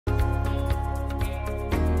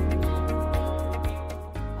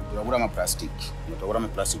Tugura ma plastic. Tugura ma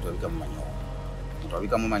plastic tubika mu manyowa.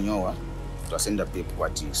 Tubika mu manyowa twasenda pepu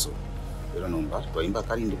kwatiso. Ero nomba twaimba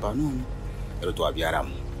kalindi pano. Ero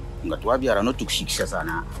twabyaramu. Nga twabyara no tukushikisha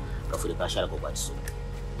sana kafure kashara ko kwatiso.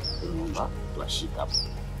 Ero nomba twashika hapo.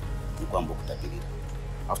 Nikwamba kutapirira.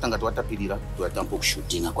 After nga twatapirira twatampo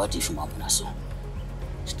kushootinga kwatiso mambo naso.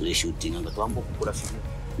 Situle shooting nga twambo kukula fiyo.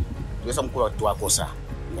 Tuwesa mkula twakosa.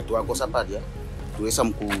 Nga twakosa padia tuwesa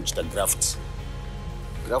mkuchita graft.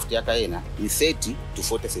 Graft yakaena ni 30 to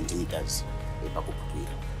 40 centimeters. Epa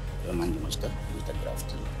kuputwira. Yo manje machita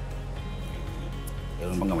graft.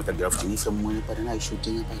 Yo mbanga mata graft ni from mwana pale na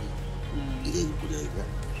shooting pale. Ile kuja ile.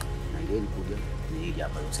 Na ile kuja ni ile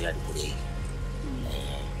hapa yose yali kule.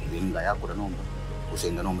 Ile nga yako na nomba.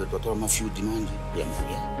 Usenda nomba totoa mafiu dimanje ya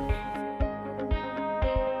mvuya.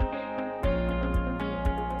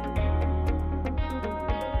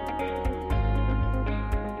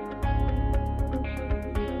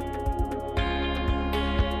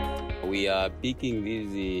 We are picking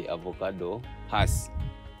this avocado has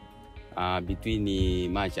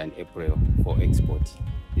between March and April for export.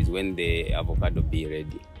 Is when the avocado be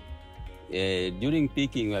ready. During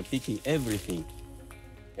picking, we are picking everything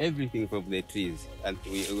from the trees, and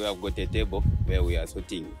we have got a table where we are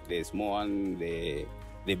sorting the small one,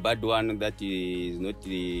 the bad one that is not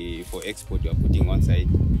for export. We are putting one side,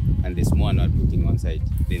 and the small one we are putting one side.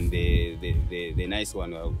 Then the nice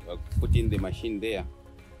one we are putting the machine there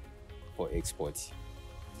for export.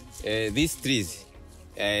 These trees,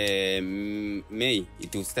 May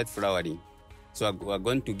it will start flowering, so we are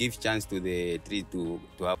going to give chance to the tree to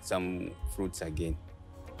have some fruits again.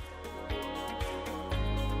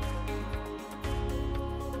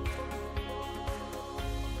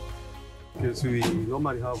 Okay, so we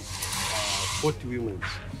normally have 40 women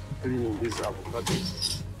cleaning these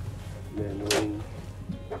avocados. Then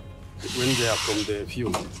when they are from the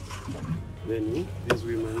field, then these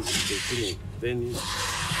women they clean. Then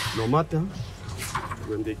no matter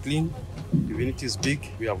when they clean, even it is big,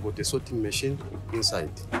 we have got a sorting machine inside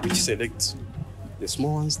which selects the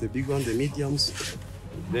small ones, the big ones, the mediums.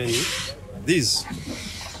 Then these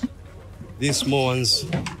small ones,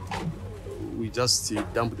 we just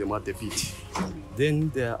dump them at the pit. Then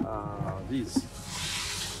there are these.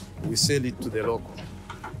 We sell it to the local.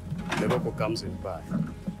 The local comes and buy.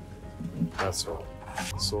 That's all.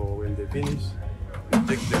 So when they finish, we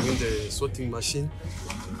take them in the sorting machine,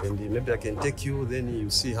 and maybe I can take you, then you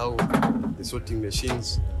see how the sorting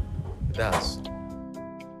machines does.